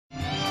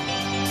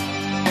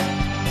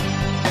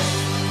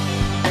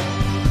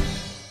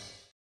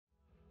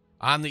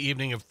On the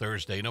evening of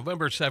Thursday,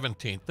 November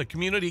 17th, the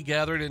community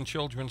gathered in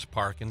Children's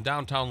Park in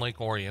downtown Lake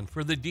Orion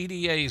for the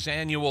DDA's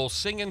annual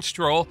Sing and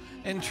Stroll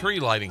and tree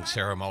lighting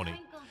ceremony.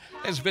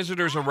 As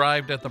visitors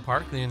arrived at the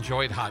park, they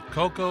enjoyed hot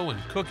cocoa and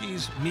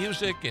cookies,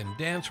 music and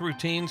dance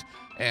routines,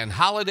 and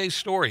holiday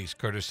stories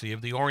courtesy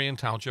of the Orion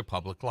Township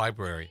Public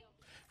Library.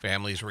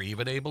 Families were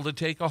even able to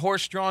take a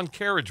horse-drawn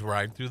carriage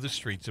ride through the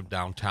streets of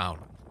downtown.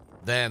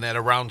 Then at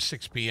around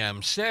 6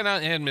 p.m., Santa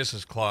and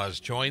Mrs. Claus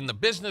joined the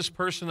Business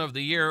Person of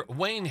the Year,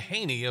 Wayne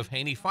Haney of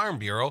Haney Farm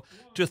Bureau,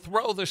 to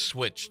throw the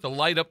switch to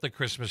light up the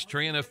Christmas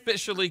tree and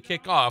officially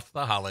kick off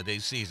the holiday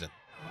season.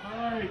 All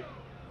right,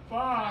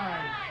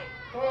 5,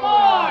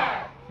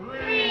 4,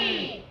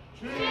 3,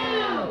 2,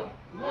 1.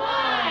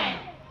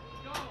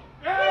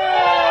 Hey!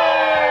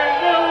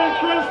 Merry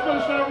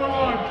Christmas,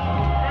 everyone!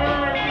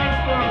 Merry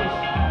Christmas!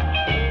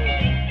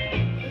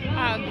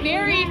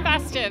 Very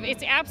festive.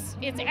 It's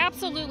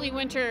absolutely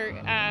winter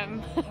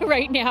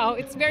right now.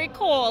 It's very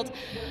cold,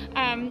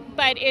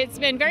 but it's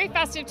been very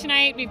festive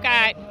tonight. We've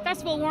got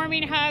festival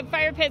warming hub,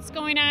 fire pits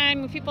going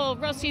on with people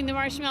roasting the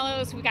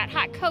marshmallows. We've got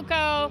hot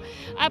cocoa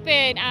up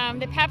at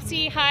the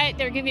Pepsi Hut.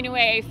 They're giving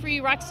away free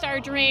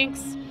Rockstar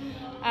drinks.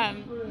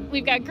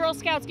 We've got Girl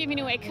Scouts giving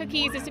away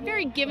cookies. It's a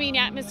very giving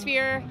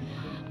atmosphere.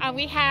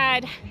 We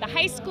had the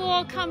high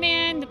school come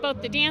in,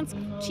 both the dance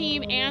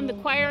team and the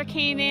choir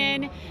came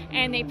in,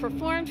 and they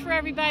performed for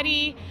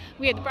everybody.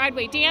 We had the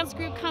Broadway dance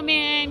group come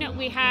in.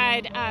 We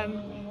had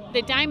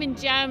the Diamond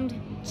Gemmed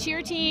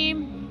cheer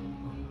team.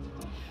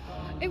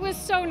 It was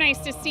so nice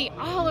to see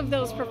all of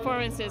those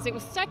performances. It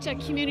was such a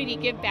community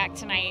give back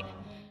tonight.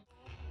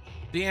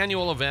 The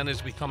annual event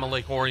has become a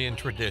Lake Orion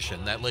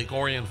tradition that Lake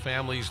Orion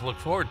families look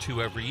forward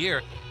to every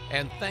year.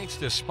 And thanks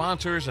to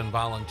sponsors and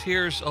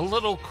volunteers, a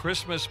little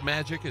Christmas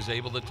magic is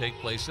able to take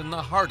place in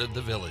the heart of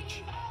the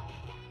village.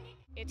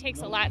 It takes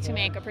a lot to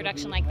make a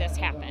production like this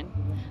happen.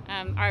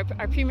 Our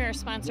premier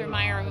sponsor,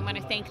 Meyer, we want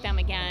to thank them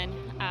again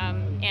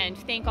and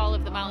thank all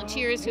of the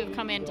volunteers who have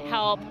come in to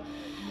help.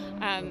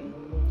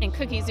 And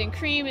Cookies and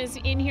Cream is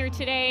in here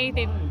today.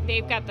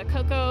 They've got the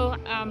cocoa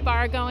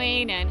bar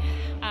going,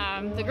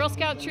 and the Girl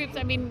Scout troops,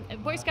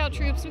 Boy Scout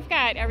troops, we've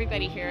got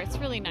everybody here. It's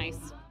really nice.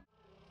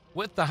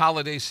 With the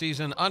holiday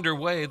season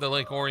underway, the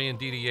Lake Orion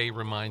DDA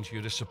reminds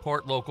you to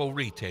support local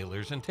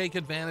retailers and take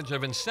advantage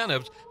of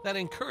incentives that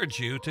encourage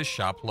you to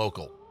shop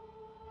local.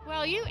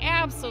 Well, you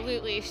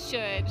absolutely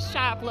should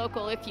shop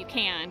local if you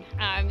can.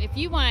 If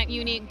you want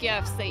unique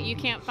gifts that you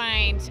can't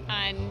find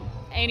on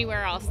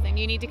anywhere else, then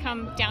you need to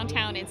come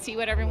downtown and see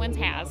what everyone's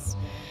has.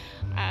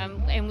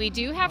 And we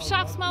do have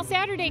Shop Small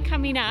Saturday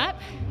coming up,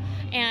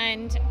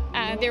 and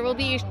there will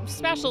be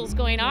specials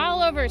going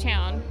all over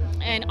town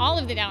and all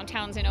of the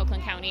downtowns in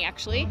Oakland County,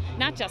 actually,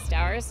 not just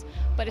ours,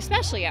 but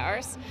especially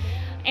ours.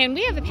 And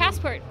we have a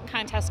passport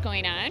contest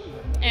going on,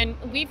 and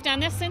we've done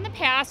this in the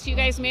past. You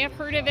guys may have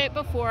heard of it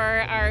before,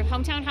 our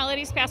Hometown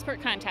Holidays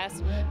Passport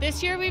Contest.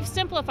 This year we've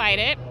simplified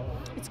it.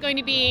 It's going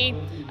to be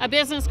a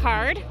business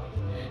card,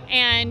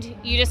 and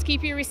you just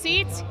keep your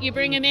receipts. You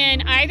bring them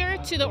in either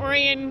to the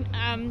Orion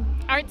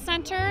Arts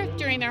Center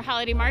during their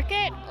holiday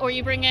market, or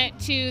you bring it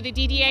to the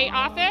DDA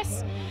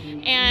office,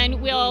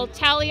 and we'll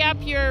tally up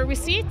your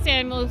receipts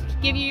and we'll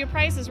give you your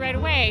prizes right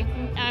away.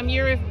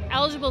 You're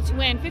eligible to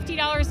win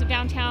 $50 of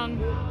downtown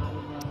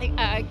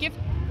gift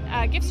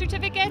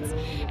certificates,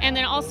 and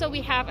then also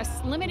we have a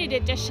limited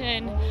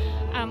edition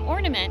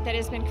ornament that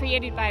has been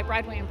created by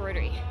Broadway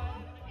Embroidery.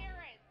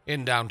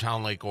 In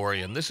downtown Lake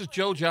Orion, this is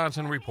Joe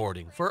Johnson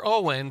reporting for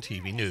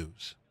ONTV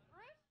News.